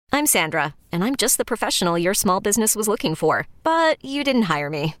I'm Sandra, and I'm just the professional your small business was looking for. But you didn't hire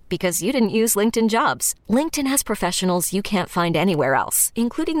me because you didn't use LinkedIn Jobs. LinkedIn has professionals you can't find anywhere else,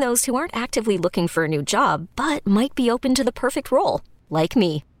 including those who aren't actively looking for a new job, but might be open to the perfect role, like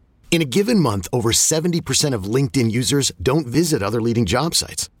me. In a given month, over 70% of LinkedIn users don't visit other leading job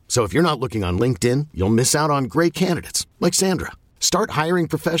sites. So if you're not looking on LinkedIn, you'll miss out on great candidates like Sandra. Start hiring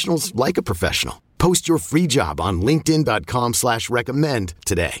professionals like a professional. Post your free job on linkedin.com/recommend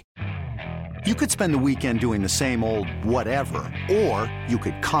today. You could spend the weekend doing the same old whatever, or you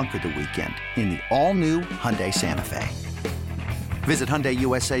could conquer the weekend in the all-new Hyundai Santa Fe. Visit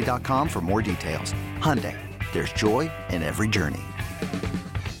HyundaiUSA.com for more details. Hyundai, there's joy in every journey.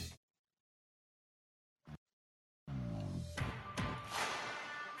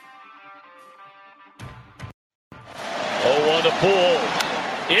 On to Poole.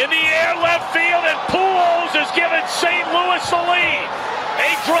 In the air, left field, and Pujols has given St. Louis the lead.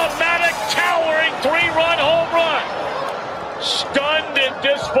 A dramatic, towering three-run home run. Stunned in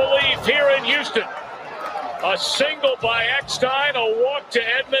disbelief here in Houston. A single by Eckstein, a walk to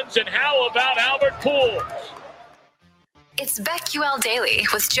Edmonds, and how about Albert Pujols? It's BetQL Daily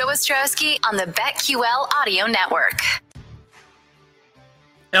with Joe Ostrowski on the BetQL Audio Network.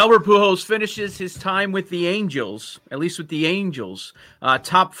 Albert Pujols finishes his time with the Angels, at least with the Angels,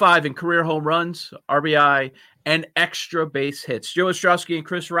 top 5 in career home runs, RBI, and extra base hits. Joe Ostrowski and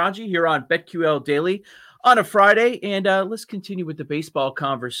Chris Raji here on BetQL Daily on a Friday, and let's continue with the baseball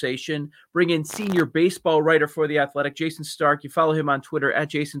conversation. Bring in senior baseball writer for The Athletic, Jayson Stark. You follow him on Twitter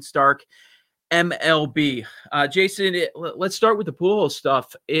at Jayson Stark MLB. Jason, let's start with the Pujols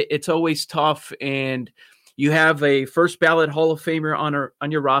stuff. It's always tough, and you have a first ballot Hall of Famer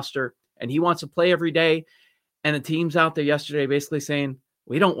on your roster, and he wants to play every day. And the team's out there yesterday basically saying,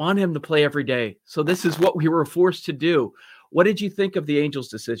 we don't want him to play every day. So this is what we were forced to do. What did you think of the Angels'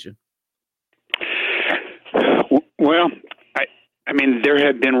 decision? Well, I mean, there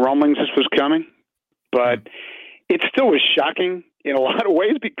had been rumblings this was coming, but it still was shocking in a lot of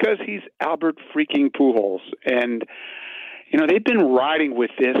ways because he's Albert freaking Pujols. And you know, they've been riding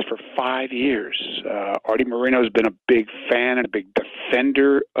with this for 5 years. Artie Moreno's been a big fan and a big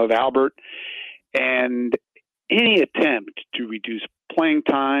defender of Albert. And any attempt to reduce playing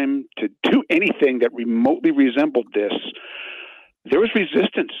time, to do anything that remotely resembled this, there was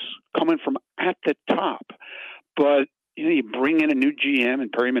resistance coming from at the top. But, you know, you bring in a new GM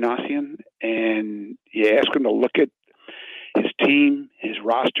and Perry Minasian, and you ask him to look at his team, his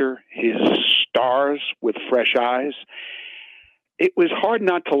roster, his stars with fresh eyes. It was hard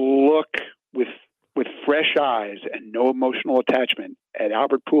not to look with fresh eyes and no emotional attachment at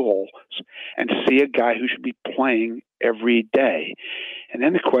Albert Pujols and see a guy who should be playing every day. And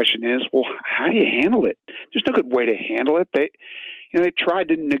then the question is, well, how do you handle it? There's no good way to handle it. They tried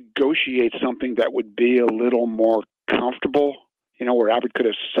to negotiate something that would be a little more comfortable, you know, where Albert could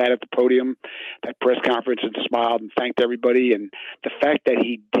have sat at the podium, that press conference, and smiled and thanked everybody. And the fact that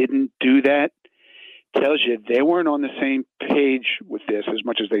he didn't do that tells you they weren't on the same page with this as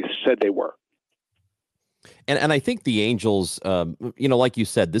much as they said they were. And I think the Angels, like you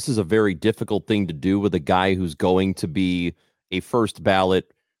said, this is a very difficult thing to do with a guy who's going to be a first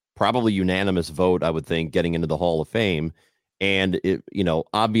ballot, probably unanimous vote, I would think, getting into the Hall of Fame. And,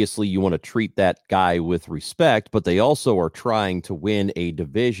 obviously you want to treat that guy with respect, but they also are trying to win a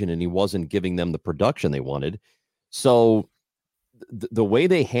division, and he wasn't giving them the production they wanted. So the way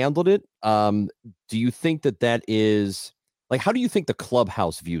they handled it, do you think that is like, how do you think the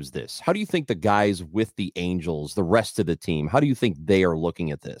clubhouse views this? How do you think the guys with the Angels, the rest of the team, how do you think they are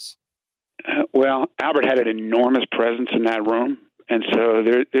looking at this? Well, Albert had an enormous presence in that room. And so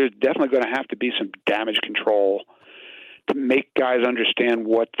there's definitely going to have to be some damage control to make guys understand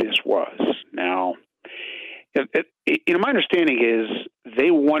what this was. Now, my understanding is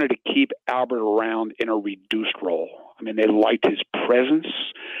they wanted to keep Albert around in a reduced role. I mean, they liked his presence.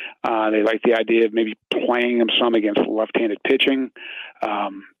 They liked the idea of maybe playing him some against left-handed pitching.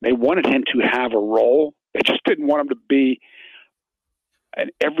 They wanted him to have a role. They just didn't want him to be an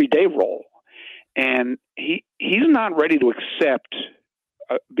everyday role. And he's not ready to accept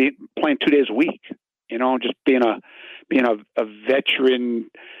playing 2 days a week. You know, just being a veteran,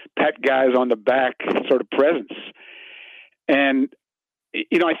 pat guys on the back sort of presence. And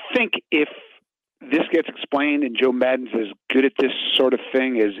I think if this gets explained and Joe Maddon's as good at this sort of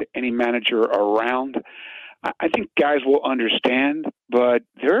thing as any manager around, I think guys will understand. But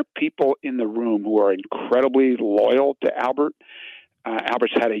there are people in the room who are incredibly loyal to Albert.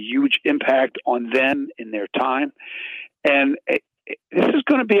 Albert's had a huge impact on them in their time. And this is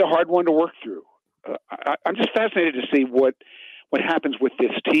going to be a hard one to work through. I'm just fascinated to see what what happens with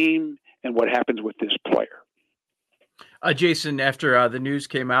this team and what happens with this player. Jason, after the news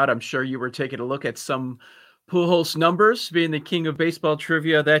came out, I'm sure you were taking a look at some Pujols numbers, being the king of baseball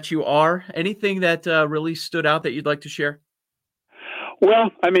trivia that you are. Anything that really stood out that you'd like to share?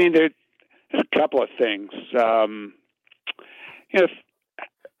 Well, I mean, there's a couple of things. The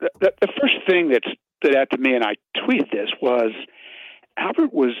first thing that stood out to me, and I tweeted this, was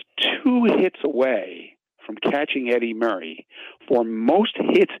Albert was 2 hits away from catching Eddie Murray for most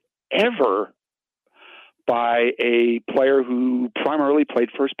hits ever by a player who primarily played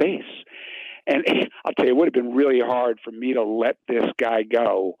first base. And I'll tell you, it would have been really hard for me to let this guy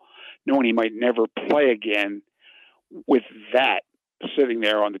go, knowing he might never play again, with that sitting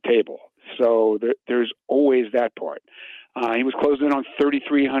there on the table. So there's always that part. He was closing in on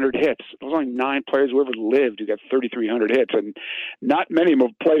 3,300 hits. There's only 9 players who ever lived who got 3,300 hits, and not many of them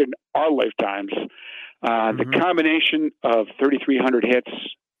have played in our lifetimes. The combination of 3,300 hits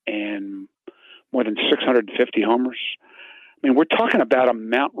and more than 650 homers, I mean, we're talking about a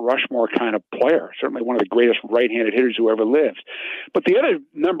Mount Rushmore kind of player, certainly one of the greatest right-handed hitters who ever lived. But the other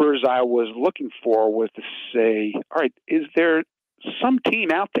numbers I was looking for was to say, all right, is there some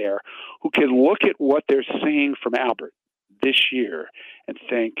team out there who can look at what they're seeing from Albert this year and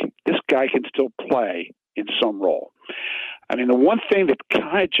think, this guy can still play in some role? I mean, the one thing that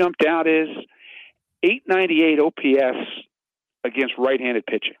kind of jumped out is 898 OPS against right-handed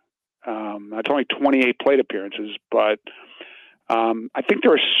pitching. That's only 28 plate appearances, but I think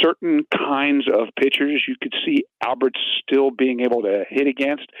there are certain kinds of pitchers you could see Albert still being able to hit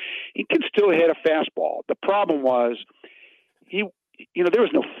against. He can still hit a fastball. The problem was there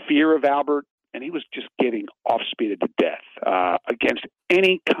was no fear of Albert, and he was just getting off-speeded to death. Against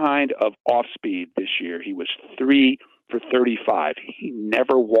any kind of off-speed this year, he was 3 for 35. He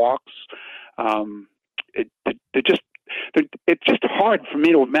never walks. It's just hard for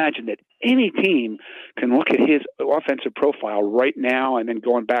me to imagine that any team can look at his offensive profile right now and then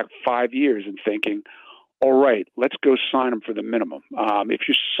going back 5 years and thinking, all right, let's go sign him for the minimum. If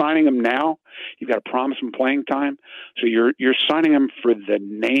you're signing him now, you've got to promise him playing time. So you're signing him for the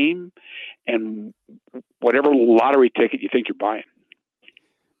name and whatever lottery ticket you think you're buying.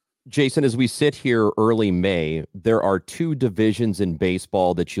 Jason, as we sit here early May, there are 2 divisions in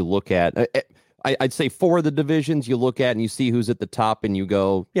baseball that you look at. I'd say 4 of the divisions you look at and you see who's at the top and you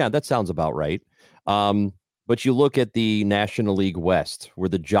go, yeah, that sounds about right. But you look at the National League West, where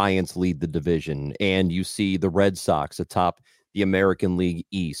the Giants lead the division, and you see the Red Sox atop the American League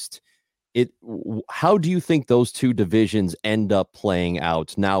East. How do you think those 2 divisions end up playing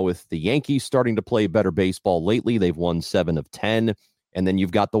out now with the Yankees starting to play better baseball lately? They've won 7 of 10. And then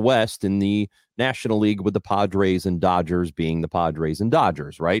you've got the West in the National League with the Padres and Dodgers being the Padres and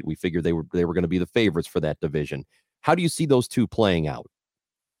Dodgers, right? We figured they were going to be the favorites for that division. How do you see those 2 playing out?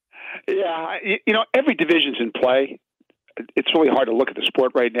 Yeah, every division's in play. It's really hard to look at the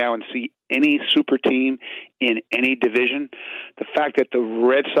sport right now and see any super team in any division. The fact that the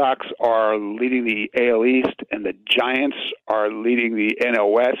Red Sox are leading the AL East and the Giants are leading the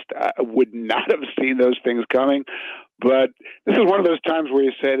NL West, I would not have seen those things coming. But this is one of those times where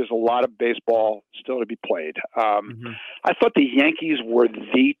you say there's a lot of baseball still to be played. I thought the Yankees were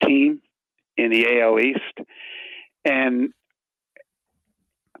the team in the AL East. And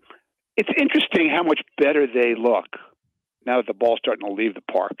it's interesting how much better they look now that the ball's starting to leave the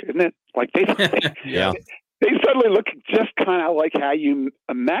park, isn't it? Like they suddenly look just kind of like how you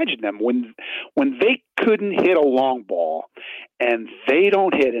imagine them when they couldn't hit a long ball and they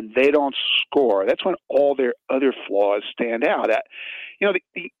don't hit and they don't score. That's when all their other flaws stand out. The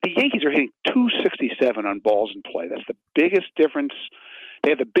Yankees are hitting 267 on balls in play. That's the biggest difference. They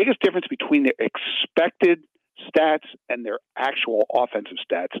have the biggest difference between their expected stats and their actual offensive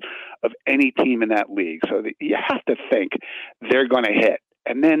stats of any team in that league. So you have to think they're going to hit.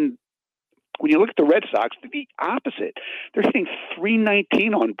 And then when you look at the Red Sox, the opposite. They're hitting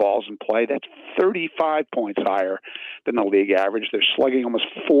 319 on balls in play. That's 35 points higher than the league average. They're slugging almost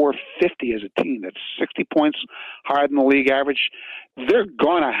 450 as a team. That's 60 points higher than the league average. They're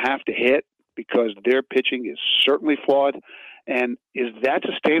going to have to hit because their pitching is certainly flawed. And is that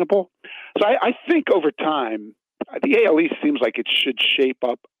sustainable? So I think over time, the AL East seems like it should shape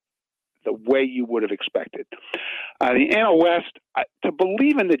up the way you would have expected. The NL West, to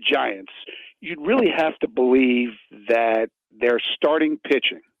believe in the Giants, you'd really have to believe that their starting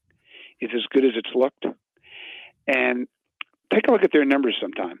pitching is as good as it's looked. And take a look at their numbers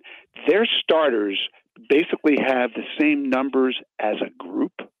sometime. Their starters basically have the same numbers as a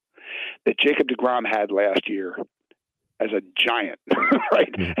group that Jacob deGrom had last year as a giant,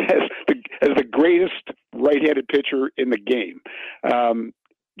 right? As the greatest right-handed pitcher in the game.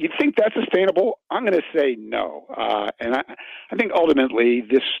 You'd think that's sustainable? I'm going to say no, and I think ultimately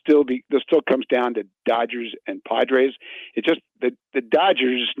this still comes down to Dodgers and Padres. It's just that the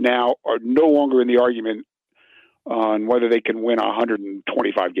Dodgers now are no longer in the argument on whether they can win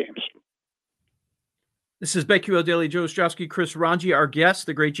 125 games. This is BetQL Daily. Joe Ostrowski, Chris Ranji, our guest,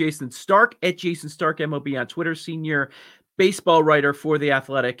 the great Jason Stark at Jason Stark MLB on Twitter, senior baseball writer for The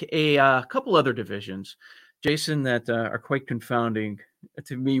Athletic. A couple other divisions, Jason, that are quite confounding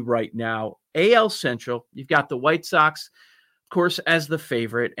to me right now. AL Central, you've got the White Sox, of course, as the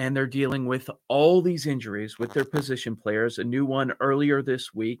favorite, and they're dealing with all these injuries with their position players. A new one earlier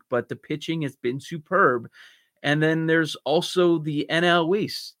this week, but the pitching has been superb. And then there's also the NL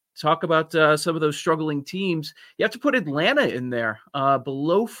East. Talk about some of those struggling teams. You have to put Atlanta in there,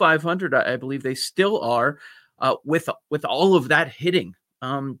 below 500. I believe they still are, with all of that hitting.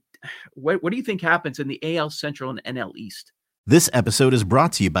 What do you think happens in the AL Central and NL East? This episode is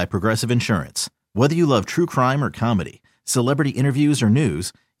brought to you by Progressive Insurance. Whether you love true crime or comedy, celebrity interviews or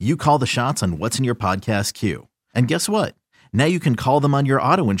news, you call the shots on what's in your podcast queue. And guess what? Now you can call them on your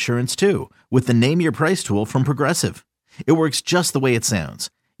auto insurance too, with the Name Your Price tool from Progressive. It works just the way it sounds.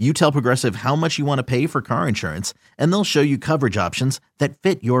 You tell Progressive how much you want to pay for car insurance, and they'll show you coverage options that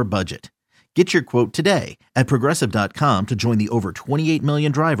fit your budget. Get your quote today at Progressive.com to join the over 28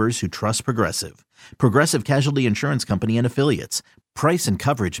 million drivers who trust Progressive. Progressive Casualty Insurance Company and Affiliates. Price and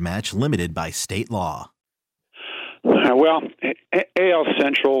coverage match limited by state law. Well, AL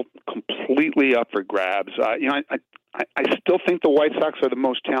Central completely up for grabs. I still think the White Sox are the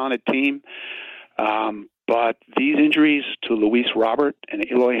most talented team, but these injuries to Luis Robert and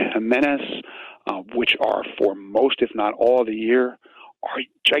Eloy Jimenez, which are for most, if not all of the year, are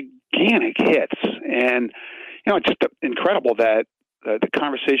gigantic hits. And, it's just incredible that the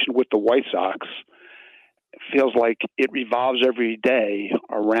conversation with the White Sox feels like it revolves every day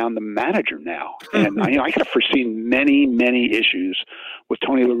around the manager now. And, I could have foreseen many, many issues with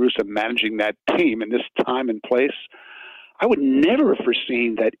Tony La Russa managing that team in this time and place. I would never have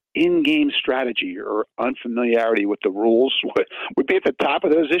foreseen that in-game strategy or unfamiliarity with the rules would be at the top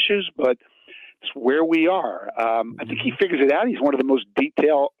of those issues, but it's where we are. I think he figures it out. He's one of the most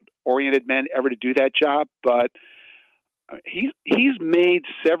detail-oriented men ever to do that job, but he's made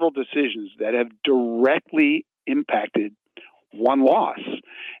several decisions that have directly impacted one loss.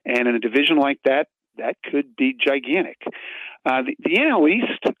 And in a division like that, that could be gigantic. The NL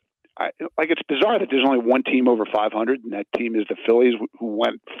East, it's bizarre that there's only one team over 500, and that team is the Phillies, who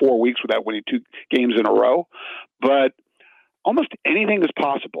went 4 weeks without winning 2 games in a row. But almost anything is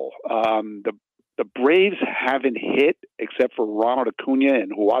possible. The Braves haven't hit except for Ronald Acuna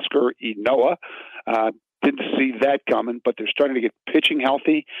and Huascar Ynoa. Didn't see that coming, but they're starting to get pitching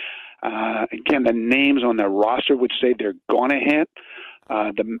healthy. Again, the names on their roster would say they're going to hit.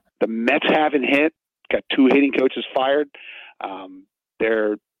 The Mets haven't hit. Got 2 hitting coaches fired.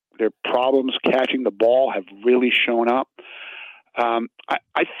 Their problems catching the ball have really shown up.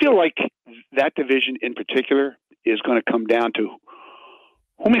 I feel like that division in particular is going to come down to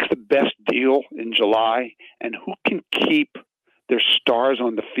who makes the best deal in July and who can keep their stars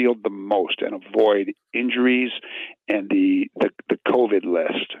on the field the most and avoid injuries and the COVID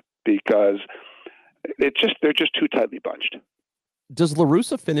list, because they're just too tightly bunched. Does La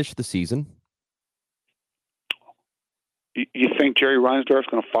Russa finish the season? You think Jerry Reinsdorf's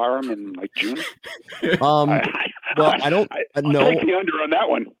going to fire him in June? I don't know. I'll take the under on that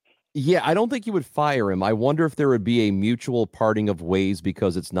one. Yeah, I don't think you would fire him. I wonder if there would be a mutual parting of ways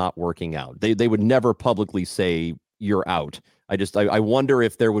because it's not working out. They would never publicly say you're out. I wonder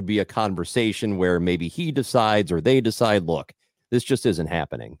if there would be a conversation where maybe he decides or they decide, look, this just isn't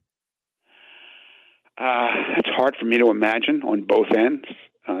happening. It's hard for me to imagine on both ends.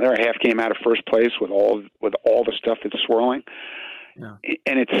 They're a half game out of first place with all the stuff that's swirling. Yeah.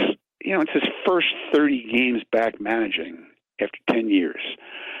 And it's his first 30 games back managing after 10 years.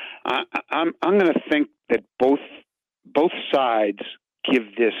 I'm going to think that both sides give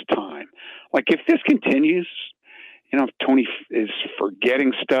this time. If this continues, if Tony is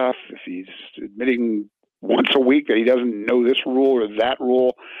forgetting stuff, if he's admitting once a week that he doesn't know this rule or that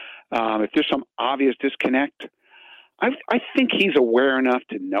rule, if there's some obvious disconnect, I think he's aware enough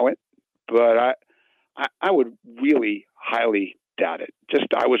to know it, but I would really highly doubt it.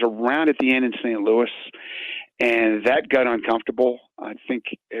 I was around at the end in St. Louis, and that got uncomfortable. I think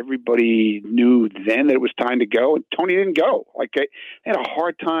everybody knew then that it was time to go, and Tony didn't go. They had a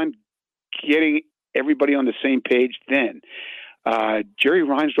hard time getting everybody on the same page then. Jerry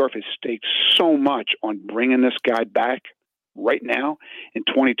Reinsdorf has staked so much on bringing this guy back right now in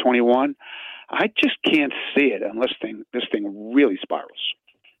 2021. I just can't see it unless this thing really spirals.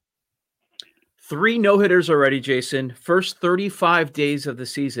 3 no-hitters already, Jason. First 35 days of the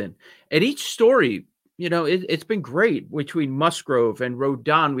season. And each story, it's been great between Musgrove and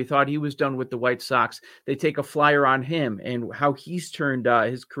Rodon. We thought he was done with the White Sox. They take a flyer on him and how he's turned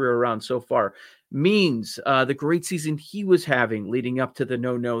his career around so far. Means the great season he was having leading up to the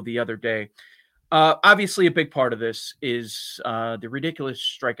no the other day. Obviously, a big part of this is the ridiculous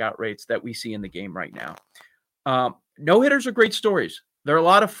strikeout rates that we see in the game right now. No-hitters are great stories. They're a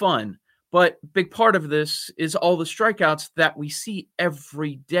lot of fun. But big part of this is all the strikeouts that we see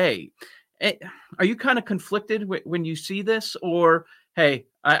every day. Are you kind of conflicted when you see this? Or, hey,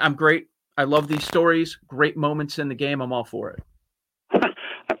 I'm great. I love these stories. Great moments in the game. I'm all for it.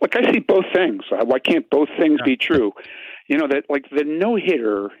 Look, I see both things. Why can't both things be true? That like the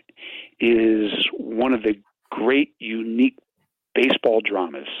no-hitter is one of the great, unique baseball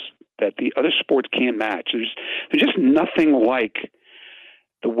dramas that the other sports can't match. There's just nothing like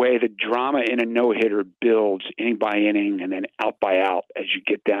the way the drama in a no-hitter builds inning by inning and then out by out as you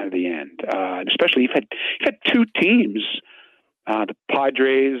get down to the end. And especially you've had 2 teams, the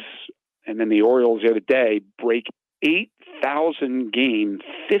Padres and then the Orioles the other day, break 8,000 game,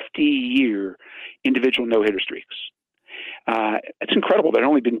 50-year individual no-hitter streaks. It's incredible. There had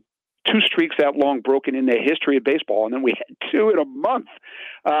only been 2 streaks that long broken in the history of baseball, and then we had 2 in a month.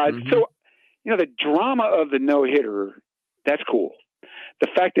 So, the drama of the no-hitter, that's cool. The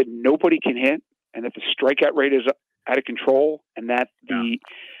fact that nobody can hit and that the strikeout rate is out of control and that the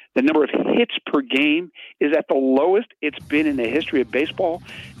number of hits per game is at the lowest it's been in the history of baseball,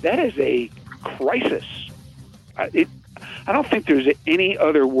 that is a crisis. I don't think there's any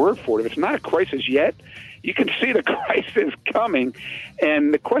other word for it. If it's not a crisis yet, you can see the crisis coming.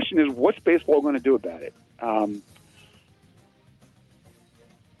 And the question is, what's baseball going to do about it?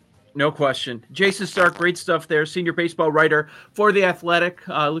 No question. Jason Stark, great stuff there. Senior baseball writer for The Athletic.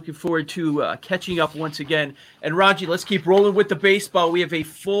 Looking forward to catching up once again. And Raji, let's keep rolling with the baseball. We have a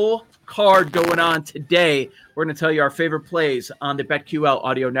full card going on today. We're going to tell you our favorite plays on the BetQL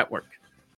audio network.